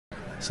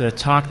So the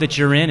talk that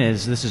you're in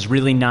is, this is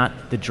really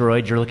not the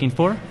droid you're looking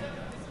for.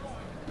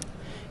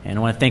 And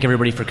I want to thank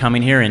everybody for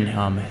coming here and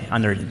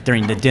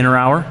during the dinner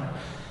hour.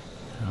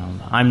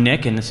 I'm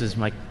Nick, and this is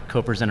my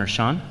co-presenter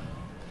Sean.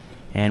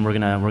 And we're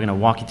gonna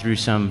walk you through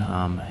some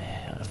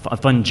a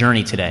fun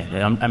journey today.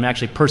 I'm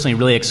actually personally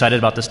really excited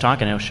about this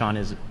talk. I know Sean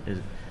is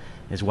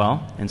as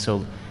well. And so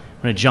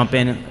we're going to jump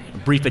in, a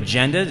brief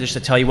agenda, just to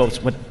tell you where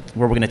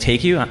we're going to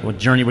take you, what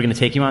journey we're going to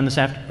take you on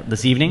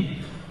this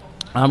evening.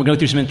 We're going to go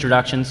through some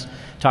introductions,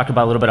 talk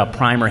about a little bit of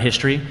primer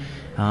history.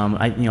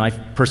 I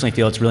personally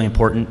feel it's really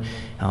important,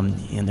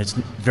 and it's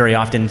very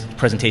often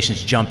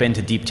presentations jump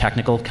into deep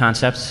technical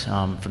concepts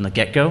from the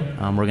get-go.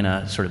 We're going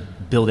to sort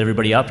of build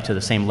everybody up to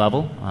the same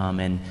level,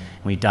 and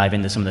we dive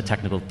into some of the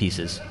technical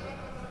pieces.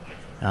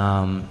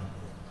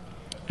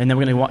 And then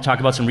we're going to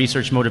talk about some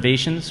research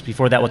motivations.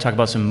 Before that, we'll talk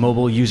about some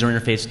mobile user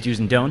interface do's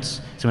and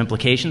don'ts, some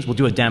implications. We'll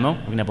do a demo.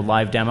 We're going to have a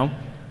live demo.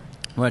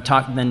 We're going to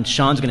talk, then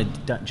Sean's going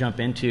to jump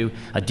into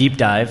a deep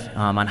dive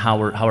on how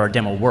our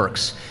demo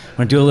works. We're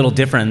going to do a little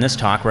different in this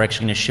talk. We're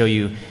actually going to show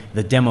you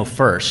the demo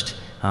first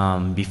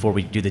before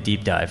we do the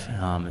deep dive.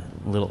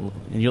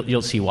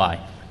 You'll see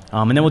why.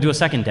 And then we'll do a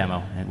second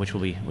demo, which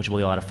will be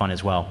a lot of fun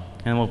as well.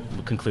 And we'll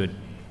conclude.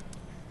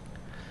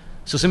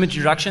 So some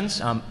introductions.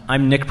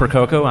 I'm Nick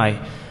Percoco.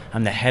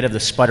 I'm the head of the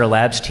Sputter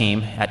Labs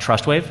team at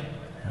TrustWave.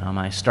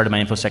 I started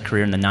my InfoSec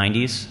career in the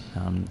 90s,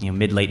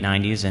 mid-late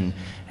 90s, and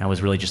I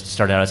was really just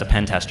started out as a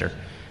pen tester.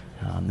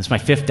 This is my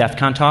 5th DEF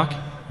CON talk.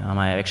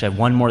 I actually have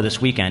one more this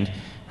weekend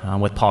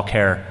with Paul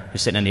Kerr,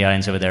 who's sitting in the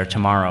audience over there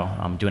tomorrow.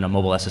 I'm doing a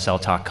mobile SSL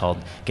talk called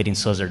Getting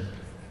Slizzard.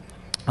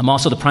 I'm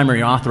also the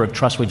primary author of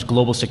TrustWave's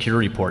Global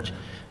Security Report.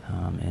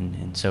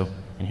 And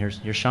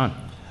here's Sean.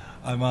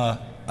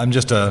 I'm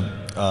just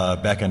a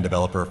back-end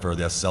developer for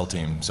the SSL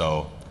team,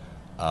 so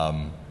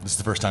this is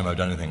the first time I've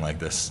done anything like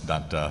this.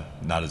 Not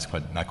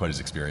quite as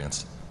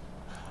experienced.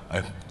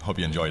 I hope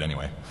you enjoyed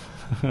anyway.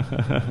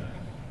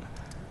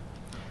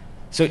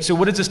 So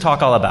what is this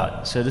talk all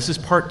about? So this is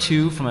part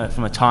 2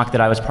 from a talk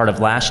that I was part of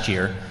last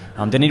year.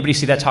 Did anybody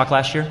see that talk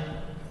last year?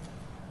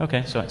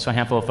 Okay, so a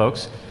handful of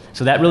folks.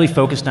 So that really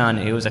focused on,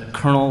 it was a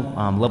kernel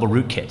level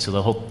rootkit. So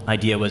the whole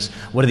idea was,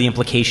 what are the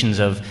implications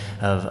of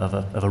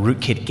a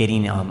rootkit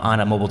getting on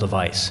a mobile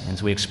device? And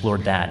so we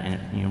explored that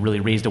and really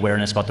raised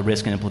awareness about the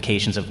risk and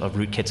implications of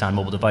rootkits on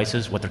mobile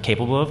devices, what they're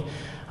capable of.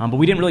 But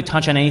we didn't really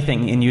touch on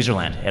anything in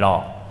userland at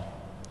all.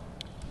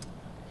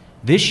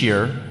 This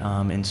year,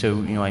 and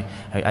so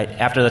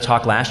after the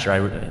talk last year,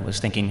 I was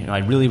thinking I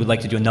really would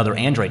like to do another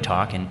Android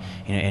talk, and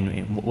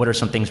what are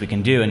some things we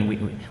can do,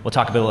 and we'll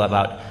talk a bit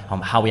about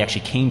how we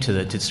actually came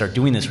to start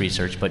doing this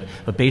research. But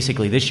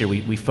basically, this year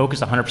we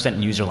focused 100% in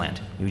userland.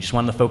 We just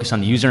wanted to focus on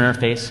the user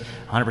interface,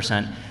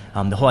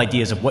 100%. The whole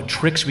idea is of what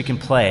tricks we can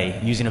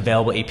play using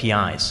available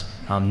APIs.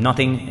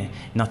 Nothing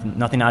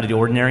out of the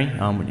ordinary.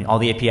 All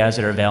the APIs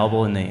that are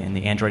available in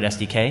the Android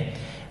SDK.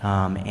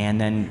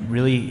 And then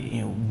really,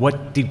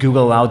 what did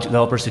Google allow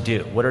developers to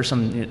do? What are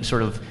some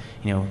sort of,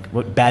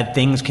 what bad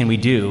things can we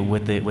do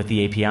with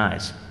the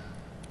APIs?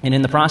 And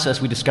in the process,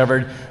 we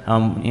discovered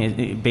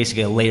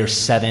basically a layer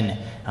 7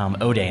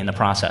 ODE in the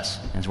process.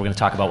 And so we're going to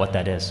talk about what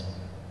that is.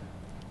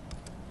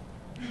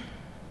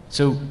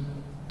 So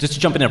just to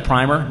jump into a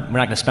primer, we're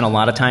not going to spend a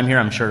lot of time here.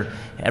 I'm sure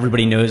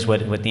everybody knows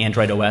what the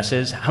Android OS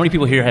is. How many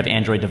people here have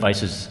Android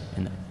devices?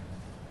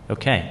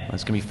 Okay, well,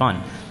 it's going to be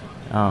fun.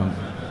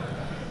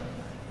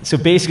 So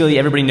basically,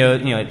 everybody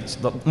knows, it's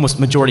the most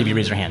majority of you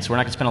raise your hands. So we're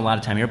not going to spend a lot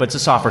of time here, but it's a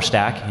software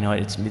stack.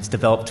 It's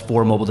developed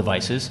for mobile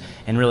devices,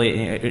 and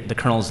really, the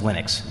kernel is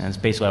Linux, and it's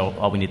basically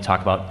all we need to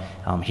talk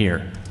about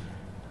here.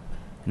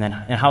 And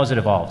how has it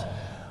evolved?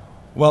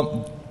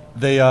 Well,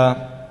 they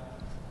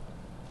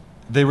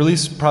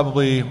release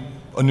probably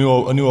a new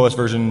OS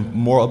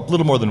version a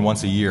little more than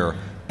once a year,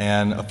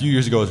 and a few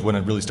years ago is when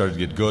it really started to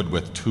get good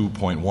with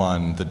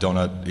 2.1, the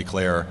donut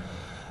eclair,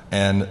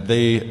 and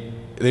they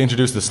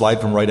introduced the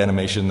slide from right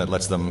animation that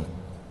lets them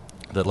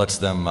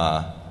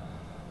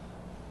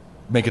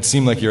make it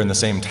seem like you're in the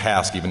same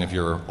task even if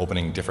you're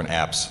opening different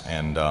apps,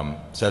 and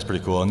so that's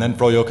pretty cool. And then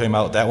Froyo came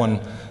out. That one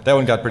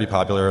got pretty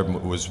popular.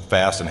 It was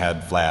fast and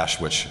had Flash,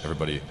 which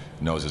everybody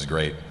knows is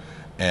great.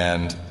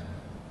 And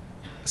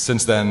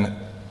since then,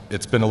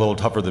 it's been a little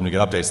tougher for them to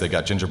get updates. They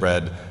got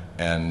Gingerbread,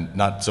 and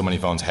not so many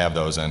phones have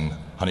those. And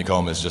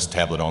Honeycomb is just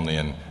tablet only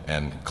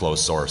and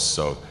closed source.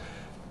 So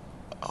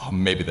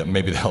maybe they'll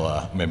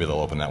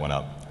open that one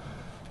up.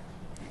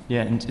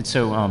 Yeah, and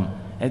so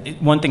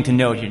one thing to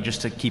note here,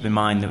 just to keep in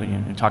mind, that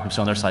we're talking to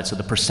some other slides. So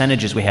the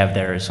percentages we have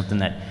there is something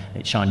that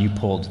Sean, you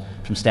pulled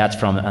some stats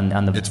from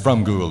on the. It's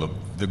from Google,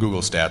 the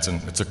Google stats,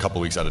 and it's a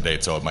couple weeks out of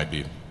date, so it might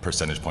be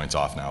percentage points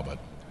off now, but.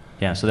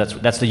 Yeah, so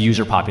that's the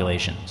user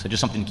population. So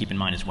just something to keep in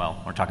mind as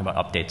well. We're talking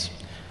about updates.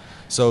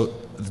 So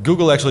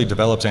Google actually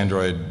develops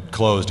Android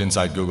closed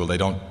inside Google. They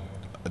don't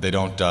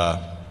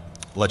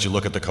let you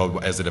look at the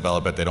code as they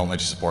develop it. They don't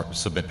let you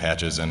submit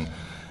patches, and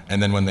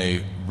then when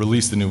they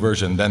release the new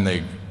version, then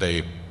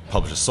they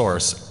publish a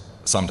source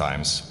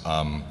sometimes.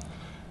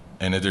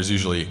 And there's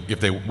usually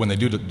when they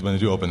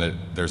do open it,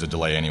 there's a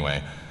delay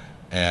anyway.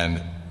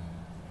 And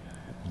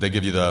they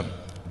give you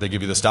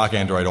the stock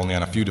Android only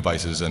on a few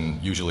devices,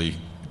 and usually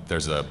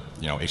there's a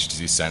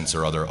HTC Sense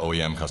or other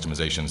OEM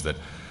customizations that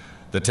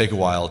take a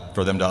while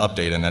for them to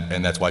update,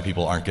 and that's why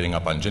people aren't getting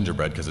up on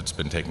Gingerbread, because it's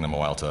been taking them a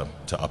while to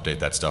update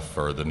that stuff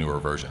for the newer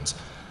versions.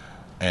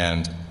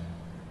 And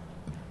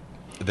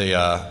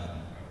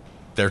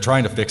they're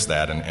trying to fix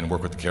that and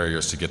work with the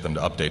carriers to get them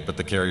to update, but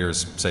the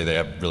carriers say they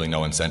have really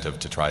no incentive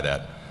to try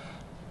that.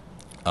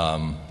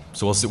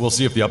 So we'll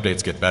see if the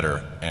updates get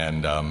better,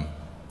 and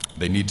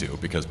they need to,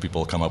 because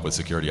people come up with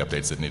security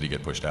updates that need to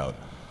get pushed out.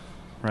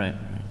 Right.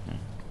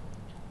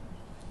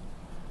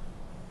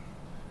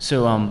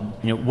 So,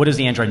 what is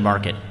the Android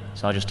market?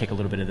 So I'll just take a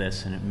little bit of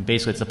this, and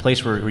basically it's a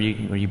place where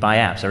you buy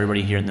apps.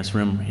 Everybody here in this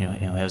room,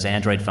 has an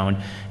Android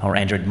phone or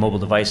Android mobile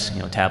device,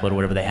 tablet or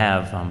whatever they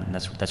have, and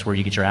that's where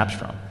you get your apps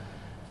from.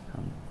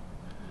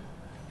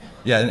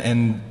 Yeah,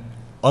 and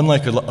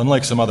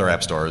unlike some other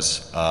app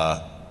stores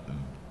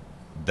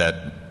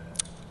that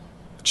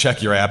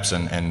check your apps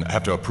and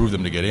have to approve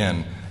them to get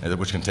in,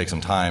 which can take some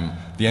time,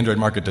 the Android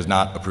market does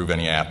not approve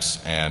any apps,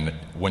 and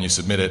when you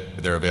submit it,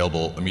 they're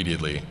available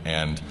immediately,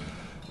 and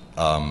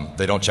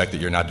they don't check that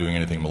you're not doing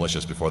anything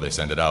malicious before they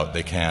send it out.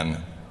 They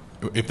can,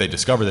 if they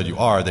discover that you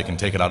are, they can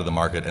take it out of the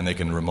market and they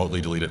can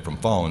remotely delete it from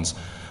phones,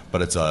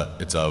 but it's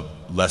a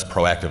less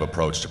proactive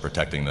approach to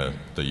protecting the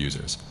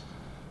users.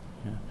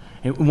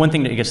 One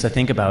thing that I guess to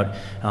think about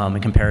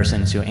in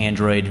comparison to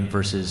Android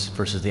versus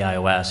the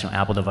iOS,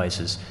 Apple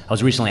devices. I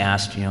was recently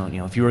asked,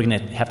 if you were going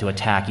to have to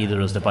attack either of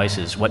those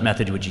devices, what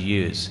method would you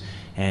use?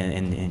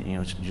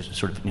 And just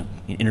sort of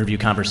interview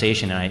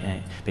conversation. And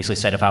I basically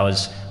said if I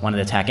wanted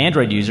to attack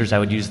Android users, I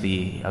would use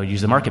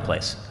the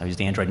marketplace. I would use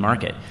the Android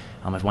market.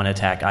 If I wanted to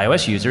attack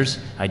iOS users,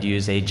 I'd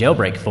use a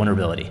jailbreak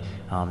vulnerability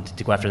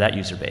to go after that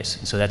user base.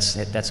 And so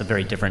that's a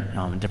very different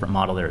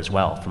model there as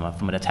well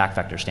from an attack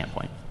vector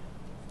standpoint.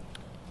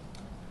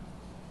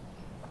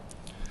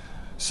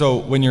 So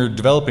when you're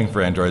developing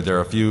for Android, there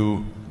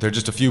are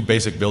just a few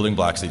basic building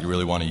blocks that you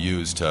really want to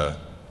use to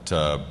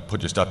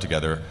put your stuff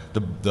together.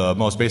 The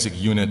most basic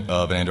unit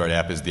of an Android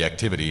app is the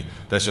activity.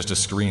 That's just a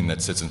screen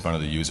that sits in front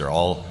of the user.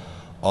 All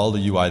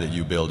the UI that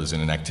you build is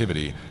in an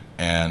activity,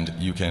 and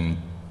you can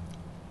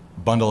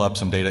bundle up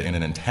some data in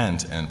an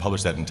intent and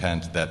publish that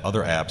intent that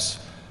other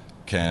apps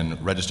can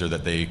register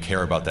that they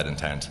care about that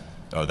intent,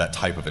 or that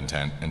type of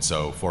intent. And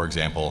so, for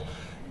example,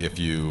 if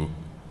you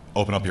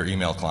open up your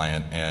email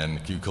client and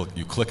you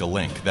click a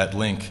link, that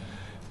link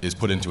is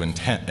put into an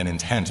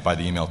intent by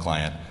the email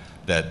client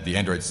that the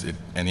Android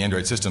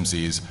system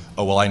sees.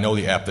 Oh, well, I know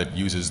the app that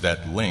uses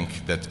that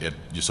link,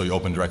 so you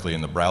open directly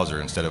in the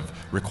browser instead of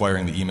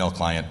requiring the email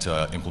client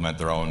to implement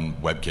their own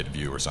WebKit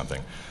view or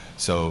something.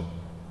 So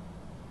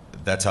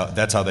that's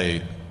how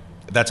they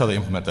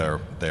implement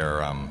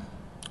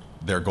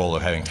their goal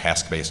of having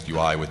task-based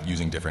UI with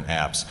using different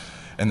apps.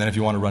 And then if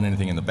you want to run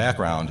anything in the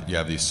background, you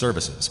have these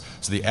services.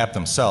 So the app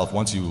themselves,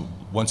 once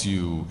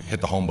you hit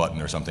the home button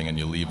or something and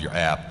you leave your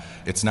app,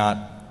 it's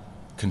not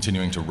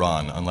continuing to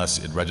run unless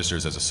it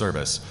registers as a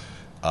service,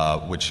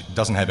 which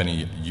doesn't have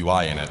any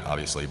UI in it,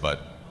 obviously,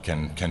 but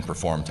can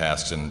perform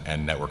tasks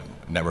and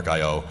network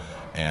I/O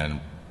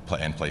and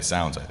play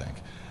sounds, I think.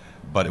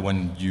 But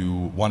when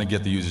you want to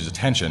get the user's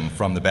attention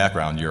from the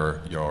background,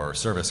 your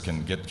service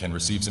can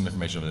receive some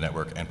information from the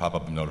network and pop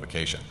up a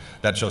notification.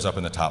 That shows up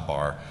in the top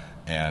bar,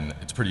 and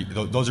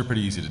those are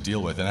pretty easy to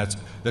deal with, and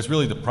that's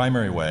really the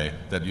primary way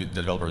that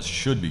developers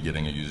should be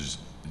getting a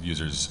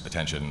user's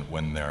attention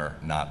when they're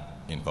not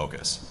in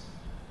focus.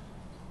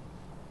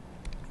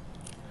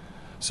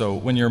 So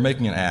when you're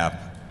making an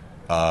app,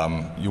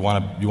 you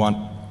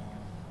want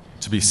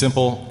to be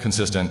simple,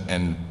 consistent,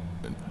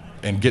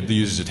 and get the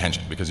user's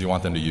attention, because you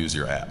want them to use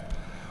your app.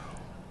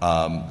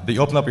 They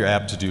open up your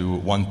app to do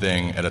one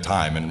thing at a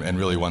time, and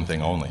really one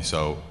thing only.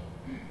 So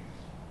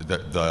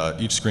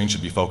each screen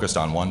should be focused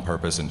on one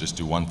purpose and just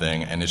do one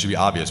thing, and it should be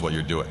obvious what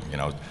you're doing.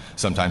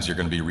 Sometimes you're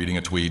going to be reading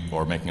a tweet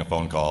or making a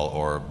phone call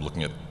or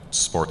looking at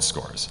sports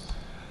scores.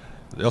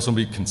 They also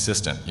be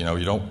consistent. You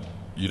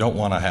don't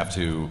want to have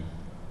to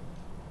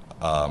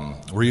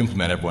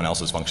re-implement everyone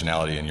else's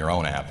functionality in your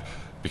own app,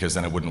 because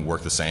then it wouldn't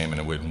work the same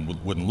and it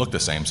wouldn't look the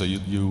same. So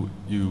you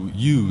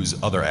use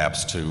other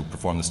apps to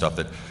perform the stuff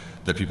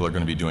that people are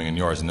going to be doing in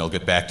yours, and they'll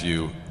get back to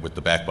you with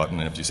the back button,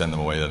 and if you send them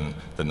away,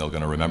 then they're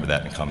going to remember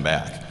that and come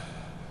back.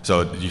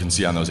 So you can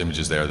see on those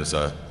images there, that's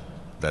a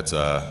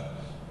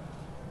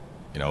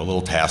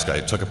little task.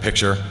 I took a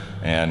picture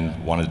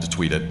and wanted to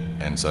tweet it,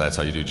 and so that's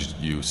how you do.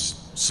 You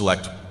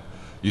select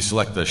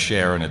the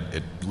share, and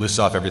it lists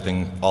off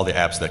all the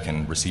apps that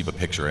can receive a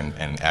picture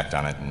and act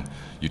on it, and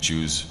you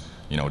choose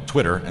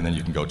Twitter, and then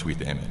you can go tweet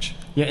the image.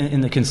 Yeah,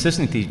 and the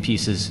consistency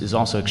piece is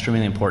also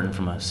extremely important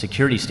from a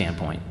security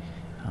standpoint,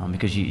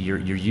 because your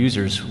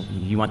users,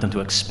 you want them to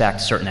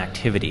expect certain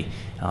activity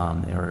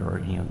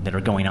that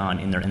are going on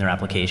in their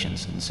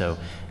applications, and so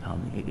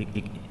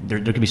there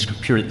could be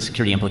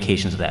security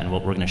implications of that, and we're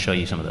going to show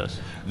you some of those.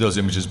 Those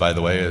images, by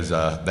the way,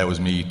 that was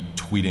me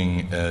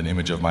tweeting an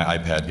image of my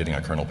iPad getting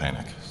a kernel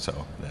panic,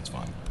 so that's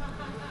fun.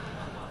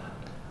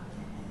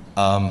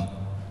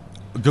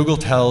 Google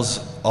tells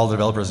all the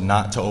developers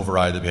not to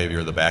override the behavior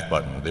of the back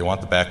button. They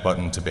want the back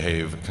button to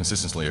behave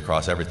consistently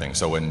across everything.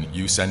 So when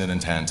you send an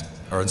intent,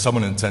 or when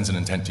someone sends an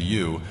intent to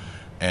you,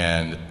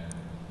 and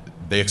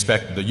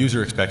the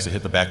user expects to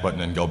hit the back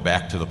button and go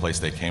back to the place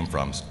they came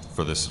from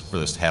for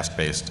this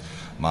task-based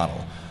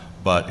model.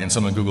 But in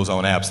some of Google's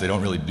own apps, they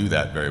don't really do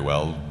that very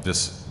well.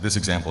 This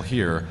example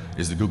here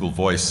is the Google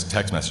Voice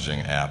text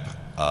messaging app.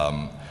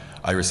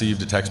 I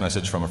received a text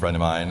message from a friend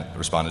of mine,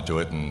 responded to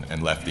it,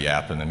 and left the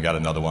app, and then got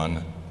another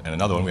one, and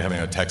another one. We were having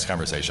a text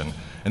conversation.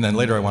 And then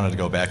later I wanted to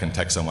go back and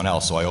text someone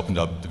else, so I opened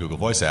up the Google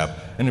Voice app,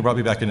 and it brought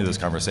me back into this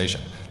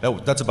conversation.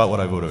 That's about what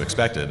I would have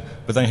expected.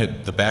 But then I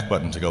hit the back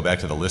button to go back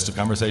to the list of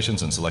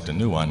conversations and select a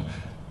new one,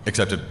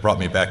 except it brought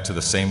me back to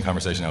the same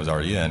conversation I was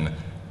already in,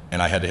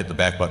 and I had to hit the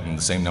back button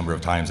the same number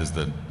of times as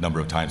the number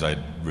of times I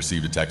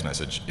received a text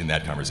message in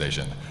that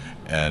conversation.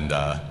 And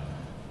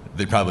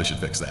they probably should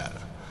fix that.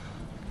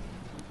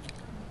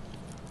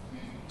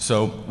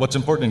 So what's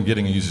important in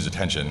getting a user's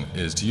attention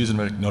is to use a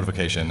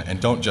notification and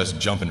don't just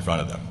jump in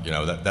front of them. You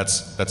know,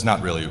 that's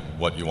not really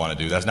what you want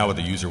to do. That's not what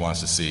the user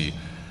wants to see,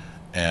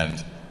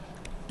 and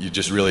you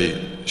just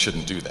really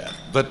shouldn't do that.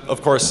 But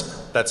of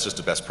course, that's just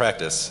a best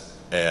practice,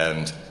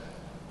 and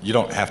you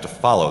don't have to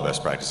follow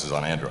best practices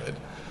on Android.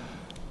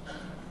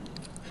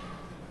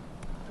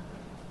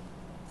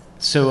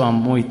 So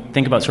when we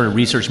think about sort of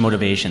research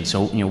motivation,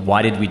 so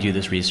why did we do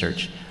this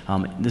research?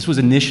 This was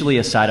initially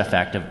a side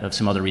effect of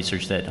some other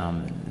research that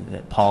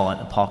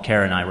Paul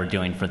Kerr and I were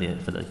doing for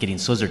the Getting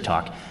Slizzard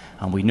talk.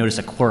 We noticed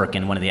a quirk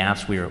in one of the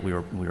apps we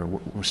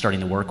were starting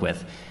to work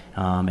with,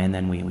 and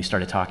then we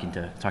started talking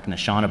to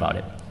Sean about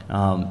it.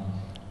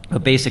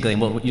 But basically,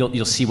 well,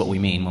 you'll see what we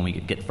mean when we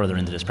get further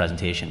into this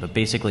presentation. But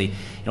basically,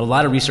 a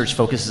lot of research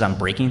focuses on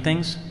breaking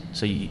things.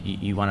 So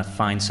you want to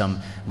find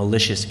some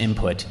malicious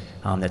input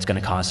that's going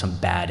to cause some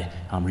bad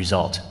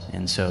result.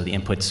 And so the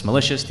input's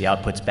malicious, the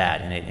output's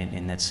bad,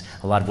 and that's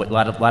a lot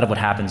of what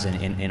happens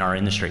in our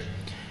industry.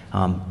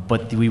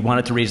 But we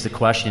wanted to raise the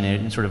question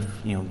and sort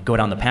of go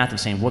down the path of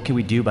saying, what can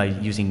we do by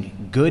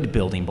using good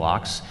building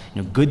blocks,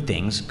 good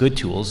things, good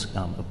tools,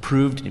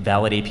 approved,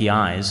 valid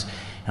APIs.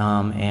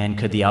 And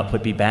could the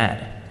output be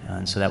bad?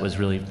 And so that was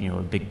really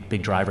a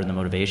big driver in the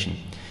motivation.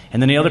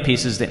 And then the other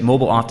piece is that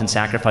mobile often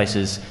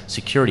sacrifices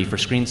security for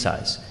screen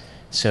size.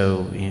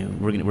 So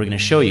we're going to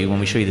show you,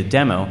 when we show you the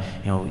demo,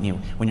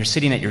 when you're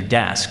sitting at your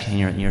desk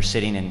and you're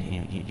sitting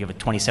and you have a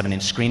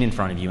 27-inch screen in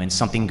front of you and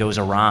something goes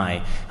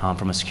awry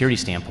from a security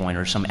standpoint,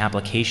 or some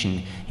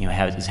application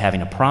is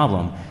having a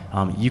problem,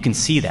 you can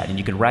see that and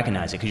you can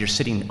recognize it because you're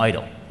sitting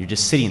idle. You're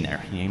just sitting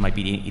there. You might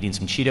be eating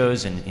some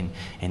Cheetos and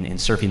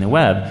surfing the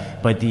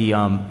web,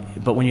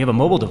 but when you have a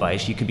mobile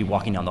device, you could be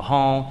walking down the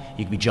hall,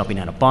 you could be jumping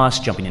on a bus,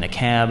 jumping in a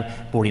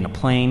cab, boarding a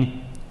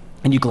plane.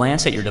 And you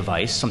glance at your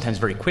device, sometimes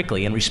very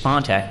quickly, and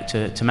respond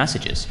to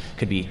messages.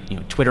 Could be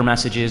Twitter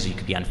messages, you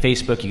could be on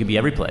Facebook, you could be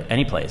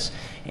any place.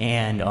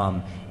 And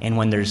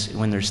when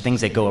there's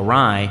things that go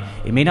awry,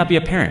 it may not be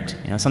apparent.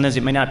 Sometimes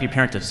it may not be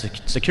apparent to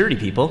security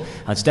people.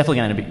 It's definitely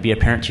going to be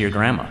apparent to your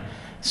grandma.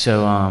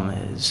 So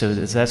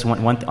that's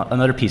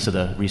another piece of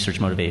the research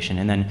motivation.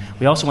 And then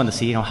we also want to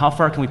see how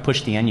far can we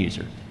push the end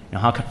user?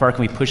 How far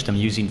can we push them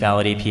using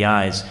valid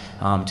APIs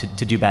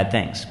to do bad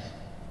things?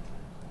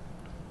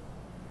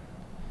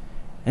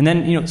 And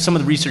then, some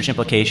of the research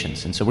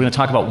implications. And so we're going to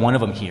talk about one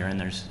of them here,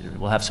 and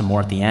we'll have some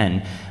more at the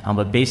end.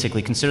 But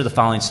basically, consider the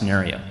following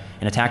scenario.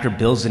 An attacker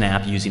builds an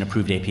app using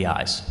approved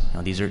APIs.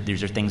 These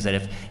are things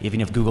that even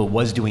if Google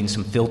was doing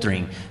some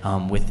filtering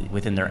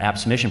within their app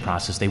submission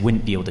process, they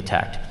wouldn't be able to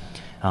detect.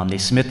 They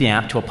submit the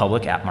app to a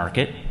public app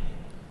market.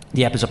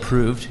 The app is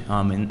approved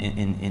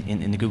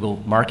in the Google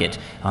Market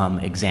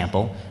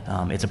example.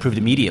 It's approved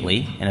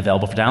immediately and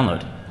available for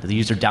download. The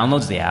user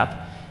downloads the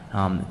app.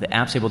 The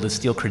app's able to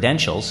steal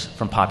credentials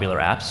from popular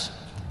apps.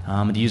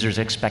 The users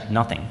expect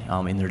nothing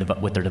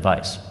with their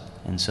device.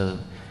 And so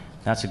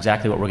that's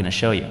exactly what we're going to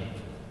show you.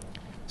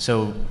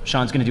 So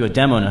Sean's going to do a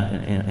demo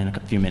in a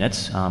few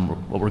minutes.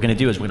 What we're going to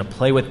do is we're going to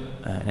play with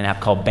an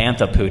app called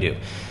Bantha Poodoo.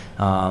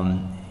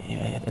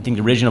 I think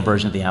the original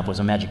version of the app was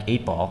a Magic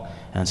 8-Ball,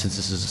 and since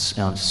this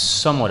is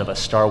somewhat of a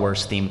Star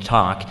Wars themed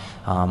talk,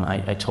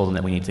 I told him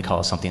that we need to call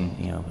it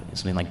something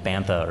like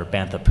Bantha or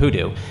Bantha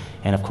Poodoo,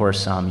 and of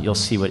course you'll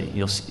see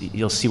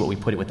what we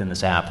put it within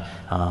this app.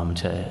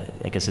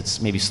 I guess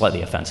it's maybe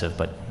slightly offensive,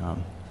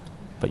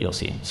 but you'll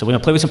see. So we're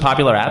going to play with some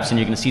popular apps, and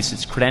you're going to see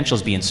its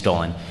credentials being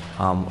stolen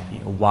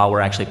while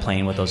we're actually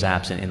playing with those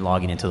apps and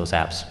logging into those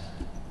apps.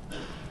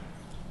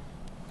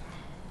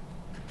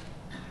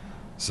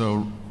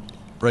 So.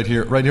 Right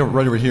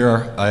over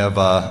here, I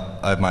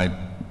have my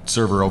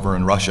server over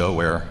in Russia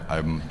where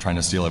I'm trying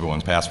to steal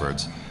everyone's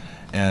passwords.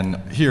 And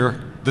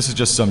here, this is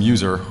just some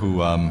user who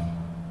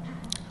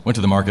went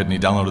to the market and he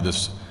downloaded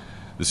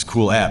this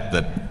cool app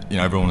that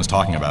everyone was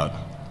talking about.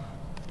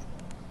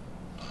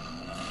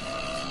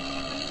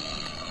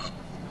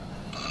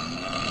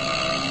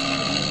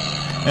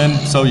 And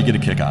so you get a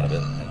kick out of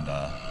it,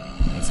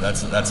 and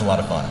that's a lot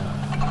of fun.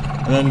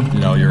 And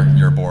then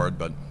you're bored,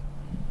 but.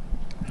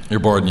 You're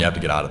bored and you have to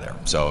get out of there.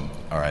 So,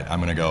 all right, I'm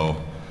going to go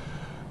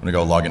I'm going to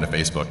go log into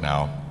Facebook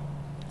now.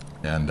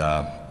 And,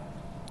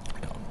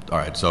 all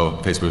right, so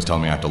Facebook is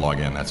telling me I have to log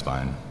in. That's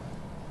fine.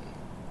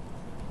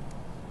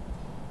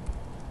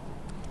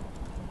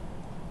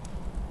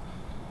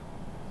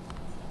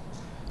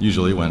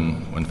 Usually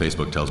when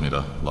Facebook tells me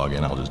to log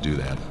in, I'll just do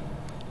that.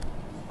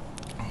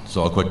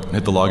 So I'll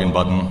hit the login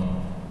button.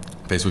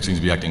 Facebook seems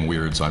to be acting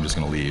weird, so I'm just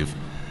going to leave.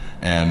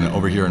 And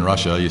over here in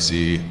Russia, you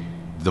see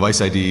the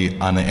device ID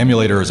on the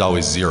emulator is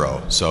always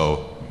 0.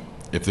 So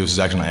if this was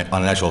actually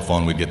on an actual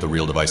phone, we'd get the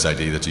real device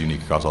ID that's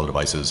unique across all the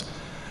devices.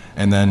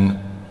 And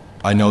then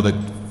I know that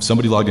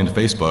somebody logged into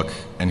Facebook,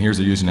 and here's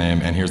the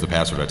username, and here's the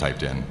password I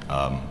typed in.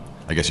 I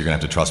guess you're going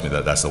to have to trust me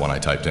that that's the one I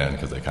typed in,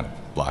 because they kind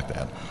of blocked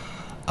that.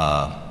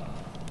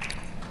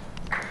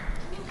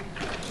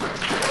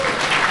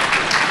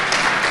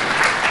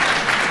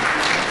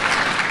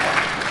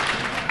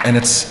 And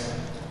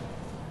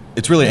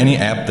it's really any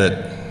app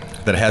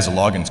that has a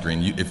login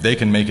screen. If they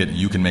can make it,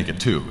 you can make it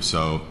too.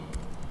 So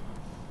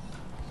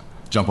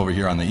jump over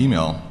here on the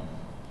email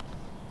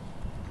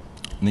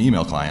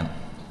client.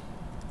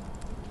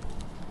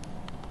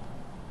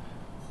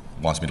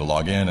 Wants me to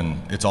log in,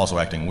 and it's also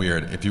acting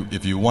weird.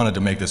 If you wanted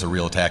to make this a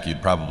real attack,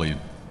 you'd probably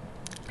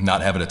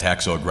not have it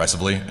attack so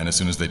aggressively, and as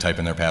soon as they type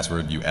in their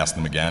password, you ask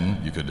them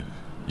again. You could,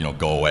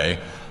 go away.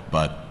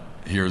 But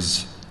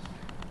here's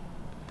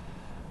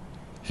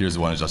the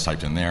one I just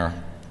typed in there,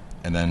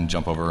 and then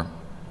jump over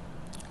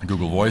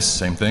Google Voice.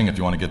 Same thing. If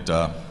you want to get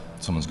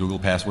someone's Google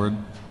password,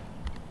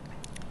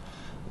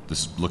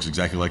 this looks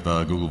exactly like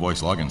the Google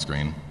Voice login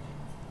screen.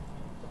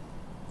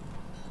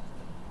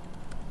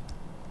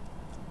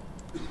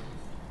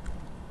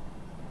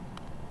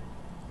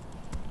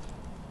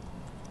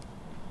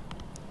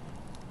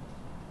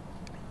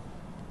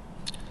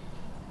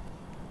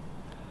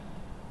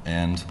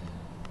 And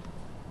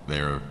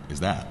there is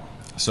that.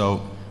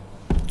 So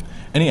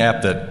any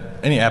app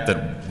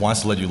that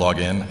wants to let you log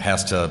in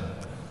has to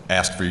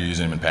ask for your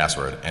username and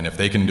password. And if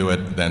they can do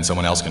it, then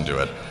someone else can do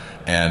it.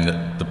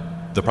 And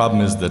the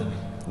problem is that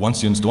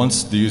once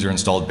the user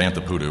installed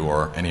Bantapudu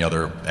or any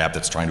other app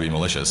that's trying to be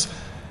malicious,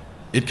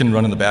 it can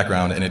run in the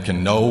background and it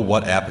can know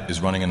what app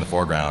is running in the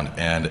foreground,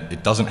 and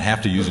it doesn't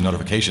have to use a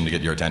notification to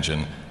get your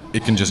attention.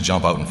 It can just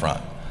jump out in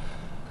front.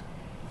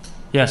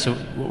 Yeah, so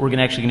what we're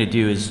actually going to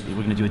do is we're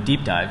going to do a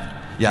deep dive.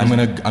 Yeah, I'm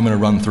going to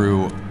run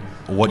through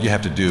what you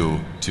have to do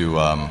to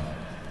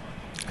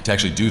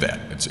actually do that.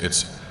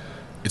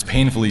 It's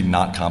painfully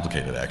not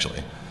complicated,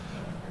 actually.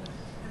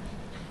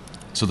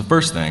 So the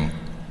first thing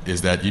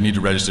is that you need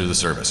to register the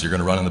service. You're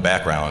going to run in the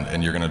background,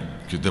 and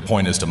the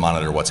point is to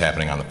monitor what's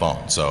happening on the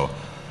phone. So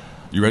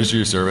you register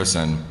your service,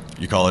 and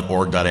you call it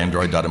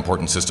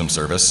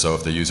org.android.important-system-service. So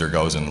if the user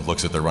goes and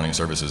looks at their running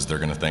services, they're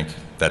going to think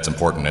that's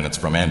important, and it's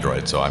from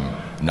Android, so I'm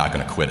not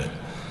going to quit it.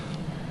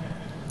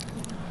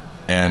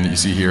 And you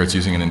see here it's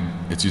using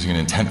an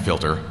intent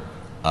filter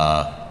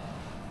that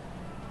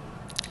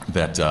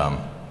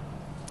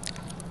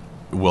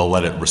will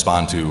let it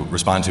respond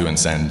to and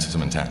send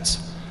some intents.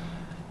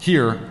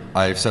 Here,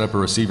 I've set up a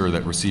receiver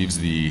that receives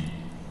the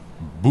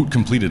boot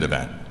completed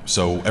event.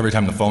 So every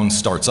time the phone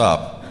starts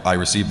up, I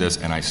receive this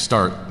and I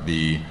start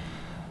the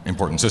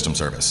important system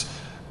service.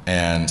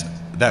 And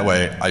that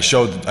way, I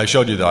showed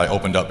you that I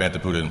opened up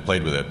Bantapudu and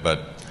played with it,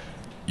 but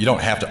you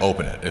don't have to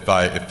open it.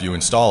 If you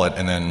install it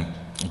and then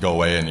you go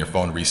away and your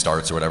phone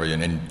restarts or whatever,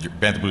 and your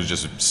Bantapudu is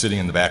just sitting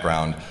in the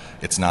background,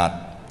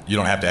 you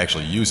don't have to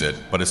actually use it,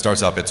 but it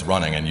starts up, it's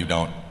running, and you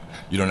don't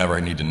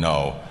ever need to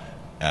know.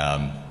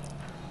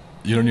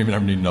 You don't even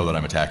ever need to know that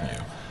I'm attacking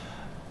you.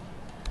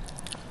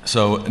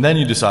 So and then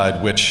you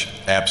decide which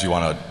apps you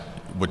want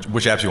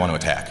to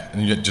attack,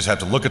 and you just have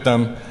to look at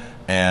them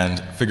and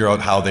figure out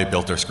how they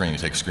built their screen. You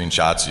take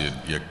screenshots,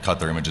 you cut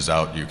their images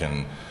out. You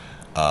can,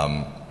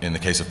 in the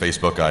case of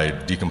Facebook, I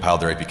decompiled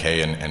their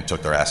APK and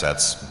took their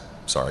assets.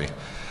 Sorry,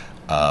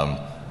 and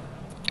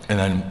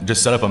then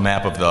just set up a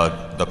map of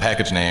the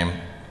package name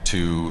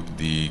to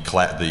the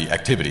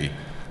activity.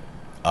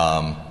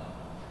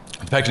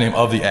 The package name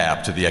of the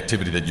app to the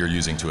activity that you're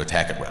using to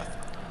attack it with.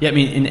 Yeah, I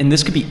mean, and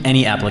this could be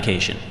any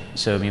application.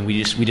 So I mean,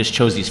 we just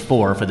chose these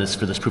four for this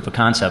proof of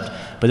concept.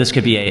 But this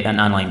could be an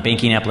online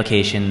banking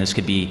application. This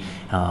could be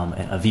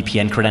a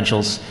VPN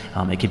credentials.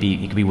 It could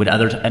be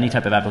any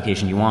type of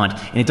application you want.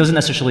 And it doesn't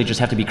necessarily just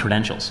have to be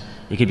credentials.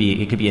 It could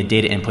be a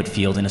data input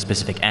field in a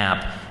specific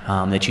app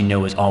that you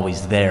know is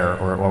always there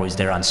or always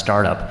there on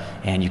startup,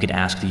 and you could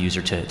ask the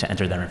user to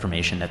enter their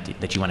information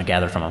that you want to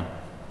gather from them.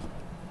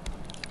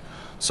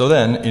 So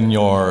then, in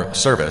your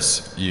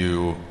service,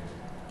 you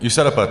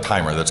set up a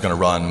timer that's going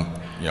to run,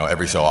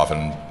 every so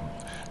often.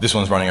 This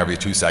one's running every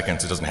 2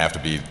 seconds. It doesn't have to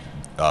be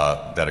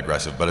that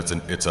aggressive, but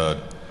it's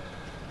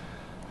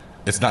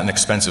not an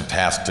expensive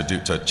task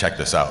to check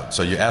this out.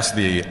 So you ask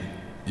the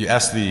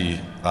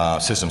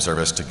system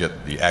service to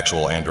get the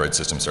actual Android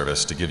system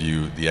service to give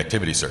you the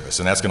activity service,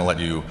 and that's going to let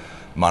you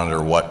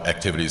monitor what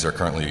activities are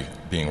currently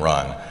being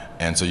run.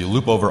 And so you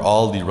loop over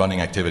all the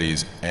running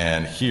activities,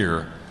 and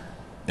here,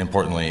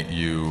 importantly,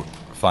 you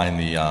find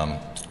the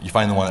you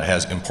find the one that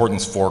has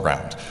importance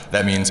foreground.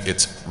 That means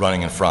it's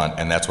running in front,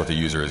 and that's what the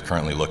user is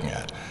currently looking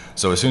at.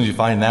 So as soon as you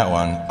find that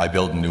one, I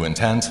build a new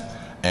intent,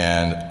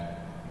 and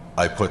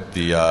I put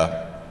the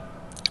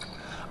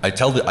I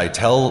tell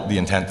the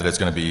intent that it's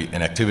going to be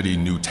an activity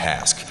new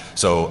task.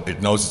 So it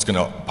knows it's going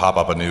to pop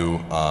up a new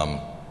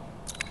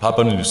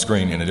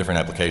screen in a different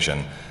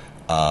application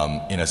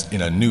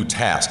in a new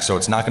task. So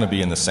it's not going to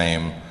be in the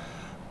same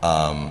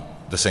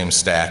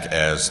stack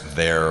as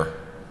their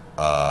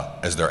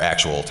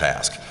actual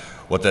task.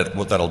 What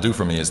that'll do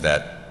for me is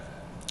that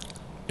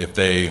if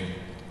they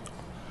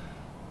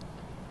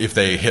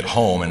hit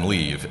home and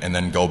leave and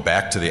then go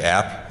back to the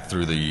app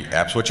through the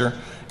app switcher,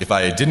 if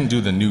I didn't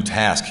do the new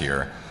task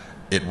here,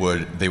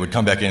 they would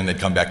come back in, they'd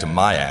come back to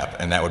my app,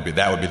 and that would be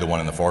the one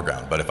in the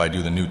foreground. But if I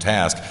do the new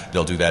task,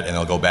 they'll do that and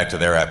they'll go back to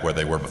their app where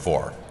they were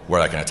before,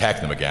 where I can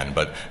attack them again,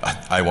 but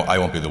I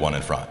won't be the one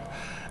in front.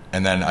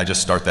 And then I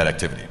just start that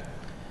activity.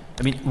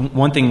 I mean,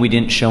 one thing we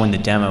didn't show in the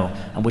demo,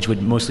 which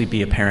would mostly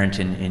be apparent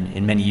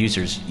in many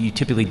users, you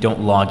typically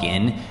don't log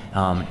in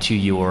to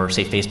your,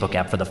 say, Facebook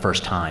app for the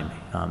first time.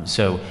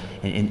 So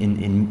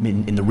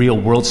in the real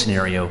world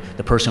scenario,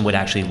 the person would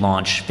actually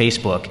launch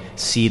Facebook,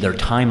 see their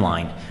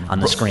timeline on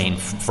the screen.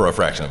 For a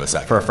fraction of a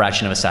second. For a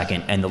fraction of a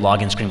second, and the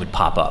login screen would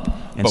pop up.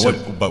 And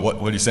but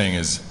what he's saying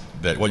is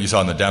that what you saw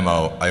in the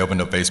demo, I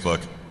opened up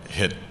Facebook,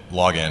 hit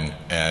login,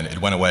 and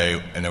it went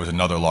away, and there was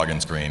another login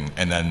screen,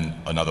 and then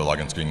another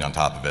login screen on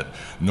top of it.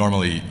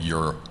 Normally,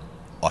 you're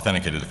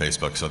authenticated to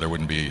Facebook, so there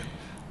wouldn't be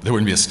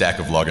a stack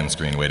of login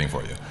screen waiting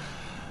for you.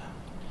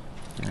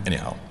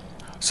 Anyhow,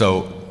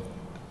 so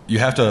you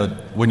have to,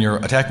 when you're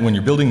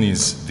building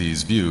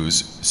these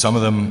views, some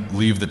of them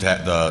leave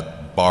the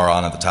bar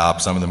on at the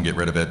top, some of them get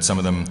rid of it, some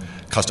of them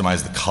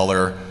customize the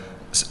color,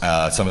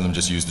 some of them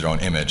just use their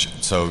own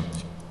image. So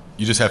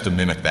you just have to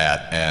mimic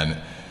that, and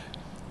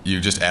you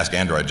just ask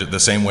Android the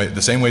same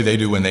way they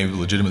do when they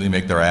legitimately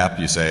make their app.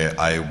 You say,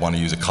 I want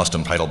to use a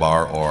custom title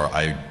bar, or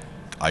I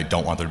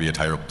don't want there to be a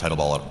title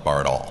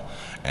bar at all.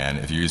 And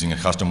if you're using a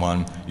custom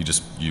one,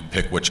 you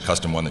pick which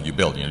custom one that you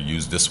build. You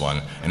use this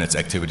one, and it's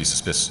activity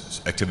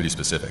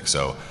specific.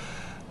 So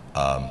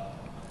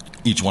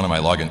each one of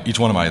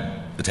my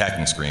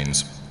attacking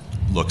screens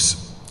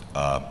looks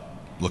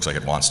like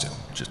it wants to,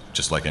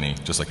 just like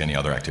any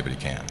other activity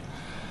can.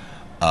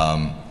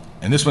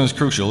 And this one is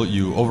crucial.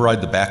 You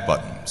override the back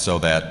button so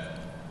that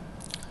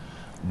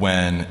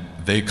when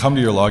they come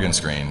to your login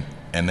screen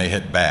and they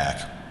hit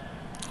back,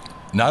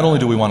 not only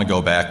do we want to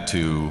go back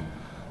to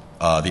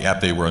the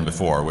app they were in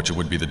before, which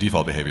would be the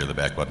default behavior of the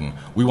back button,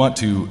 we want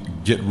to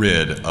get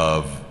rid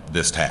of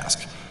this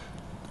task.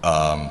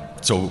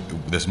 So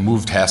this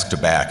move task to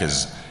back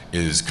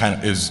is kind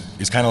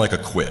of like a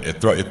quit.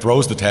 It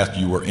throws the task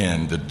you were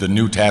in, the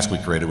new task we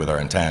created with our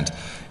intent,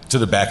 to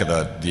the back of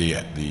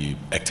the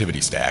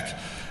activity stack.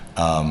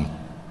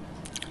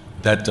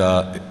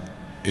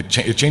 It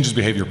changes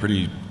behavior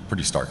pretty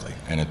starkly,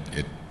 and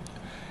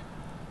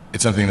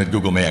it's something that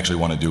Google may actually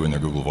want to do in their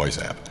Google Voice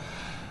app.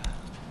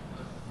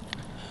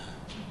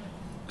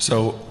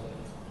 So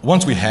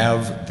once we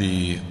have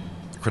the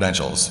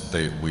credentials,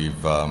 we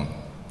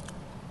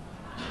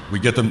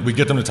get them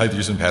to type the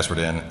username and password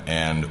in,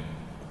 and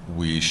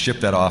we ship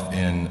that off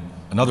in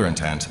another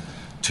intent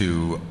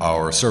to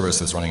our service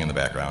that's running in the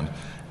background.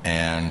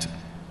 And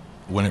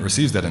when it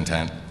receives that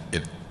intent,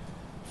 it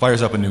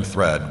fires up a new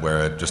thread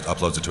where it just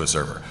uploads it to a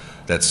server.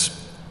 That's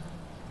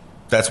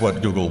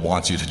what Google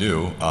wants you to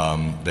do.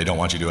 They don't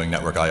want you doing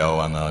network I/O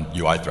on the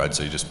UI thread,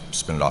 so you just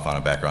spin it off on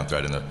a background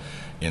thread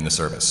in the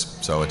service.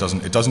 So it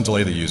doesn't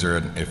delay the user.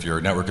 And if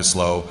your network is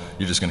slow,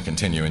 you're just going to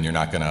continue, and you're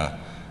not going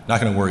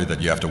to worry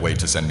that you have to wait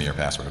to send me your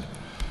password.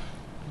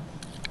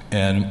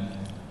 And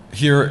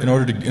here, in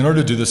order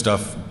to do this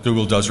stuff,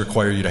 Google does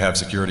require you to have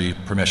security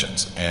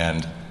permissions.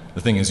 And the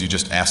thing is, you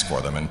just ask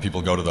for them, and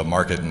people go to the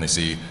market and they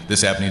see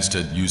this app needs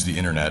to use the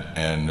internet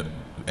and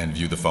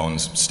view the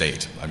phone's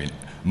state. I mean,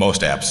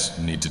 most apps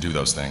need to do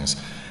those things.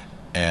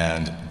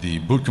 And the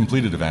boot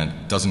completed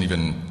event doesn't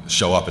even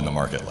show up in the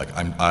market. Like,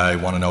 I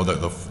want to know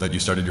that you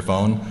started your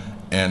phone,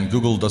 and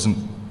Google doesn't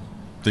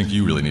think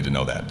you really need to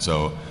know that.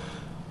 So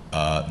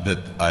that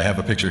I have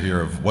a picture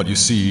here of what you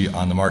see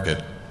on the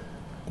market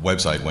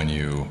website when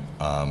you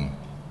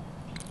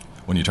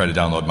try to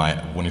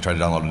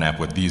download an app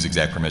with these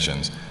exact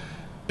permissions.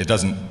 It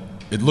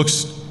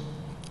looks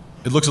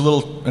a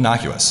little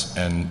innocuous,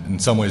 and in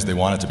some ways they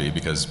want it to be,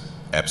 because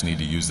apps need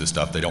to use this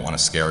stuff. They don't want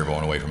to scare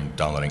everyone away from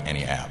downloading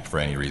any app for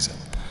any reason.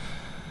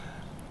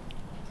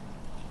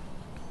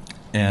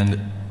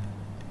 And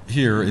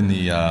here in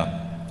the,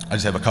 I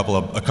just have a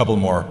couple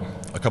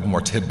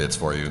more tidbits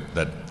for you,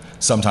 that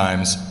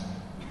sometimes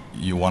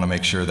you want to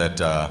make sure that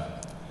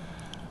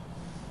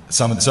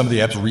some of the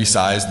apps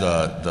resize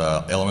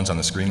the elements on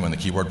the screen when the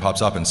keyboard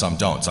pops up, and some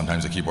don't.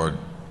 Sometimes the keyboard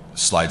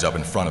slides up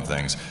in front of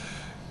things.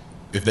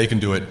 If they can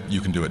do it,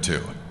 you can do it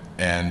too.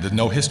 And the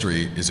no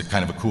history is a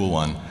kind of a cool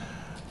one.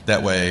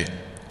 That way,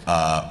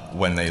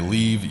 when they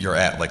leave your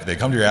app, like they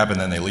come to your app and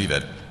then they leave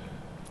it,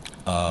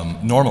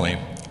 normally,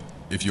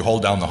 if you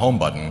hold down the home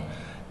button,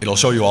 it'll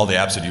show you all the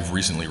apps that you've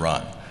recently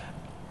run.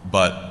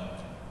 But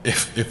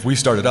if we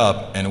started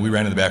up and we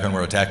ran in the background,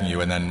 we're attacking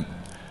you, and then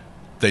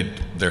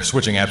they're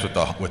switching apps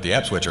with the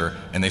app switcher,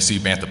 and they see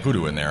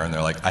Bantapudu in there, and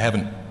they're like, I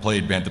haven't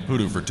played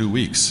Bantapudu for 2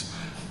 weeks.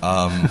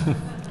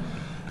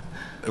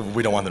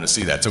 We don't want them to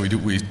see that, so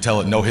we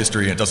tell it no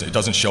history, and it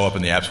doesn't show up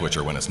in the app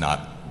switcher when it's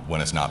not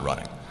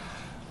running.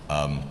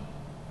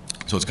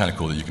 So it's kind of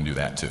cool that you can do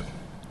that too.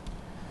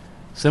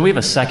 So then we have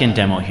a second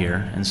demo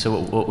here, and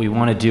so what we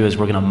want to do is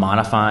we're going to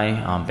modify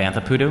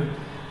Bantapudu,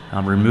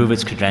 remove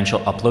its credential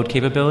upload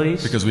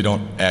capabilities. Because we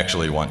don't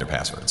actually want your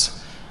passwords.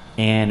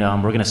 And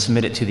we're going to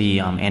submit it to the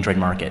Android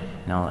market.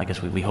 Now, I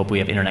guess we hope we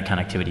have internet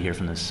connectivity here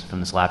from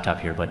this laptop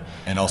here, but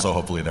and also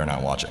hopefully they're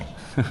not watching.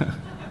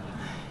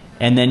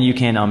 And then you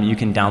can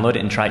download it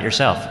and try it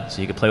yourself.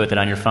 So you can play with it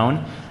on your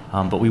phone,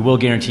 but we will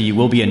guarantee you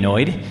will be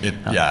annoyed.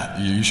 Yeah,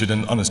 you should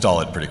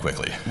uninstall it pretty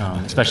quickly.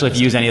 Especially if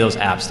you use any of those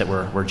apps that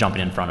we're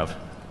jumping in front of.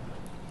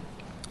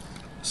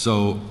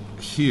 So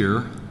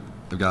here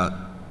I've got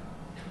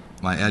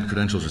my add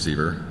credentials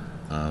receiver.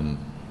 I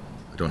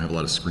don't have a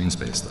lot of screen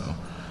space though.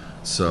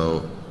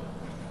 So,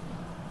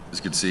 as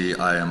you can see,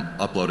 I am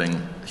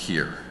uploading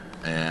here,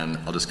 and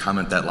I'll just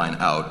comment that line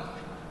out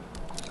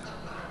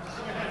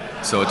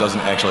so it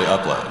doesn't actually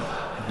upload.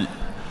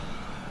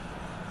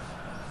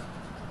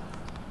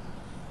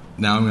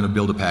 Now I'm going to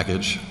build a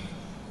package.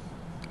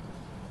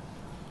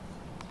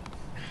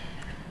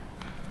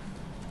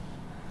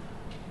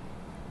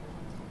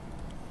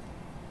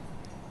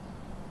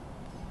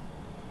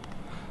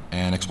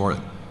 And export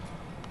it.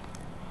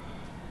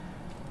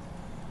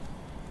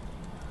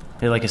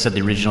 Like I said, the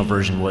original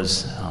version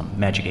was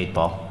Magic 8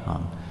 Ball.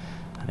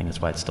 I think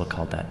that's why it's still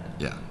called that.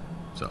 Yeah.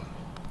 So. Do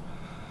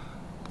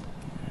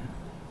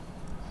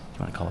you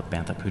want to call it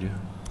Bantapudu?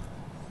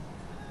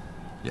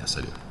 Yes,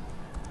 I do.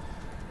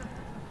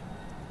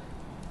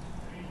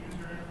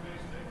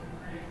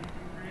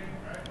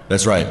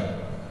 That's right.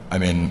 I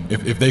mean,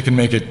 if they can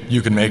make it,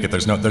 you can make it.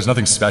 There's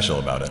nothing special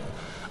about it.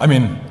 I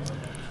mean.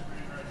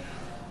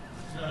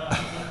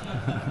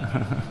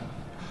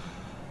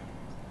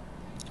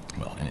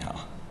 Well, anyhow.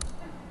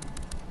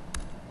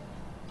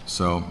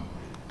 So,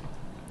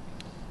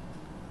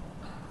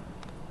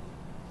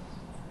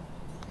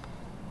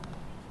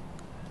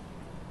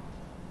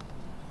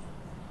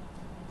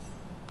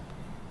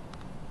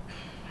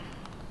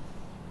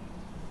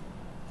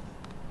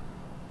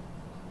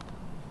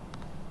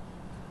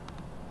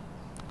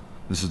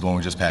 this is the one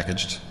we just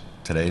packaged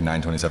today,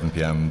 9:27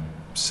 p.m.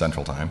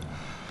 Central Time.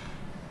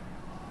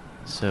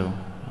 So,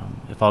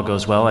 if all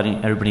goes well,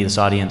 everybody in this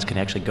audience can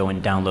actually go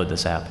and download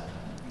this app.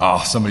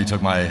 Oh, somebody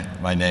took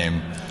my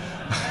name.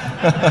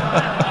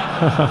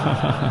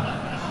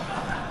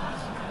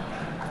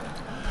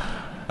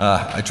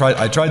 I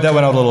tried that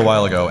one out a little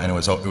while ago, and it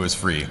was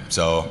free.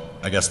 So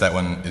I guess that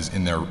one is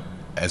in there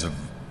as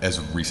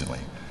of recently.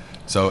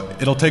 So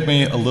it'll take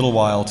me a little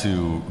while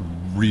to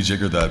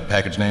rejigger the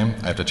package name.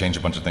 I have to change a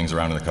bunch of things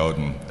around in the code,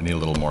 and I need a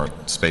little more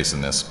space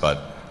in this.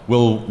 But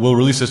we'll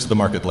release this to the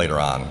market later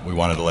on. We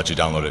wanted to let you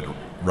download it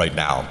right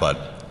now,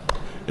 but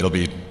it'll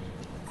be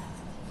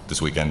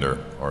this weekend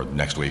or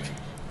next week.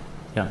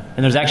 Yeah,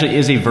 and there's actually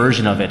is a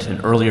version of it,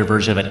 an earlier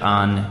version of it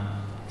on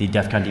the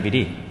DEF CON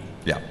DVD.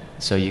 Yeah.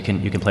 So you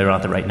can play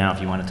around with it right now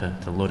if you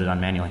wanted to load it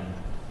on manually.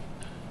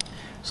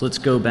 So let's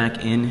go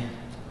back in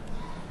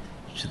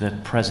to the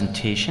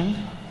presentation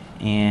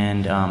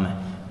and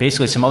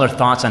basically some other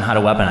thoughts on how to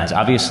weaponize.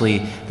 Obviously,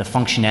 the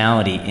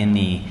functionality in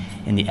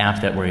the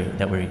app that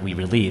we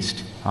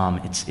released,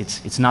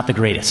 it's not the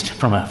greatest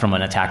from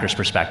an attacker's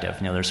perspective.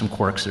 You know, there's some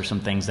quirks, there's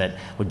some things that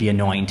would be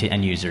annoying to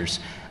end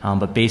users.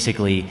 But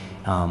basically,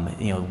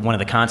 one of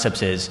the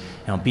concepts is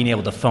being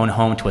able to phone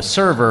home to a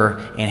server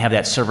and have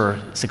that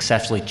server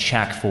successfully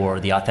check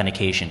for the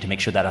authentication to make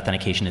sure that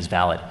authentication is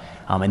valid.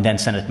 And then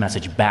send a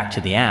message back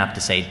to the app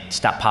to say,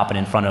 stop popping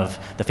in front of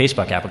the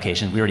Facebook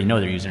application. We already know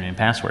their username and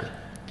password.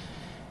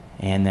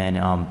 And then,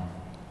 a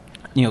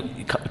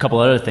couple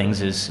other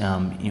things is,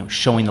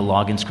 showing the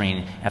login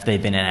screen after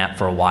they've been in an app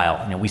for a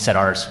while. We set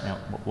ours.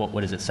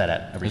 What is it set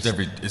at?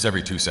 It's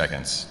every 2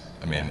 seconds.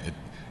 I mean,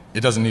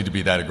 it doesn't need to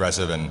be that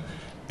aggressive, and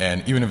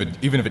even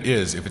if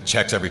it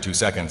checks every 2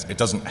 seconds, it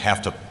doesn't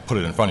have to put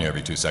it in front of you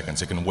every 2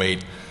 seconds. It can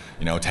wait,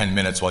 10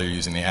 minutes while you're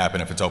using the app,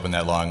 and if it's open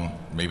that long,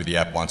 maybe the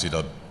app wants you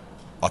to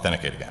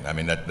authenticate again. I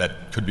mean,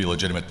 that could be a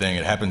legitimate thing.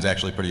 It happens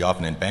actually pretty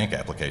often in bank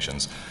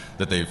applications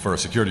that they, for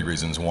security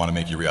reasons, want to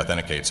make you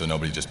re-authenticate so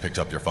nobody just picks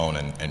up your phone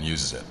and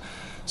uses it.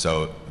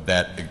 So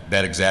that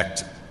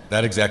exact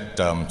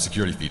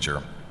security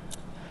feature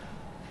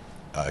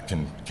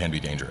can be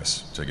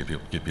dangerous. So get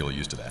people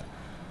used to that.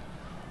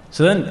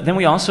 So then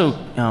we also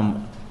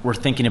were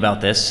thinking about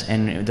this,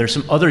 and there's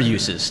some other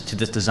uses to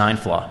this design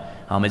flaw.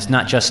 It's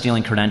not just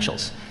stealing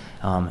credentials.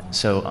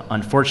 So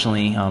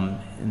unfortunately,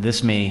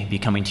 this may be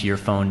coming to your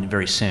phone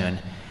very soon.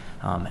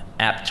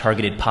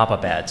 App-targeted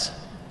pop-up ads.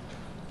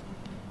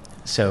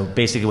 So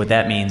basically what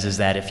that means is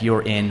that if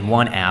you're in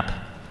one app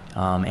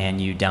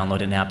and you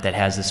download an app that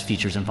has this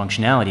features and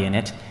functionality in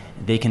it,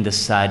 they can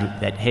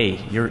decide that,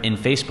 hey, you're in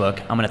Facebook,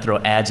 I'm going to throw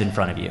ads in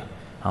front of you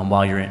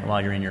while you're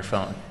in your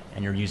phone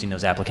and you're using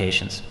those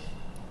applications.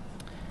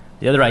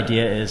 The other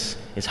idea is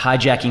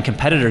hijacking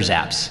competitors'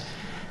 apps.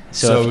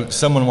 So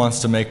someone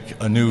wants to make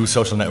a new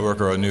social network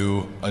or a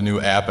new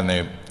app, and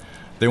they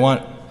don't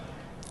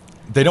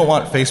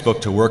want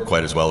Facebook to work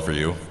quite as well for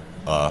you,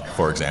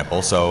 for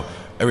example. So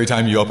every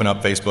time you open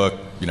up Facebook,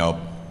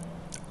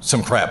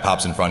 some crap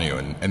pops in front of you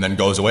and then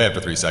goes away after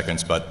 3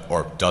 seconds,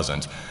 or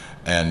doesn't.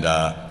 And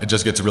it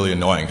just gets really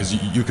annoying because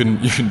you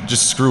can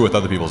just screw with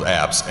other people's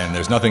apps, and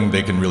there's nothing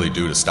they can really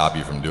do to stop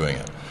you from doing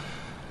it.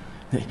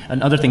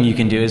 Another thing you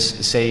can do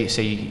is say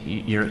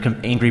you're an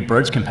Angry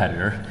Birds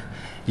competitor.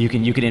 You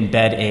can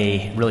embed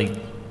a really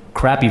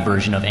crappy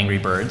version of Angry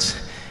Birds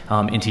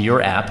into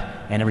your app,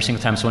 and every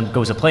single time someone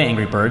goes to play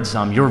Angry Birds,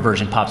 your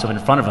version pops up in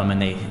front of them, and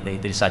they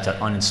decide to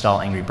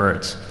uninstall Angry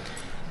Birds.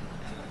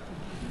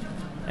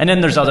 And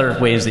then there's other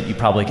ways that you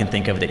probably can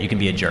think of that you can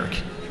be a jerk.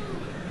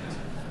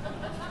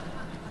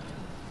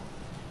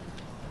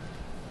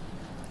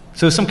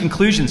 So some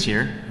conclusions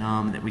here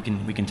that we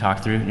can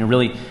talk through.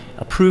 Really,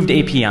 approved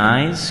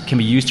APIs can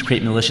be used to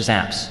create malicious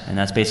apps, and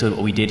that's basically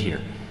what we did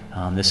here.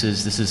 This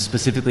is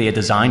specifically a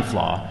design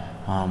flaw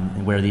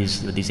where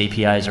these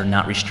APIs are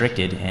not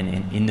restricted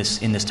and in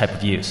this type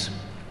of use.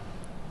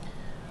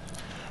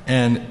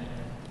 And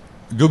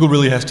Google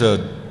really has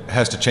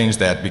to change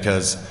that,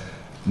 because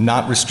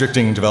not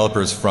restricting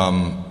developers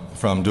from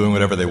doing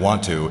whatever they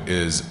want to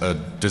is a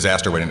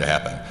disaster waiting to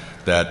happen.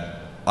 That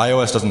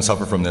iOS doesn't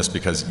suffer from this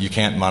because you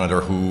can't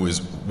monitor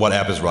what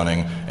app is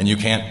running, and you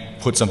can't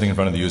put something in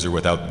front of the user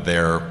without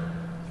their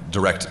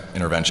direct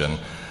intervention.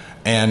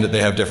 And they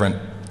have different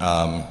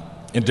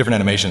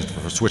animations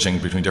for switching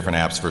between different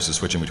apps versus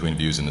switching between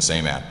views in the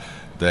same app.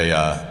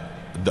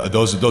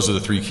 Those are the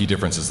three key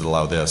differences that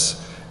allow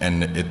this.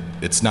 And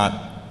it's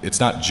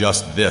not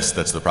just this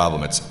that's the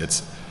problem. It's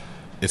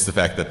the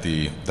fact that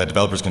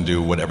developers can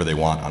do whatever they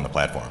want on the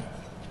platform.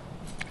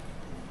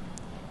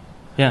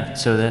 Yeah,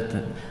 so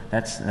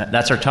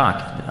that's our talk.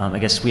 I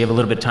guess we have a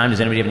little bit of time.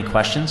 Does anybody have any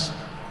questions?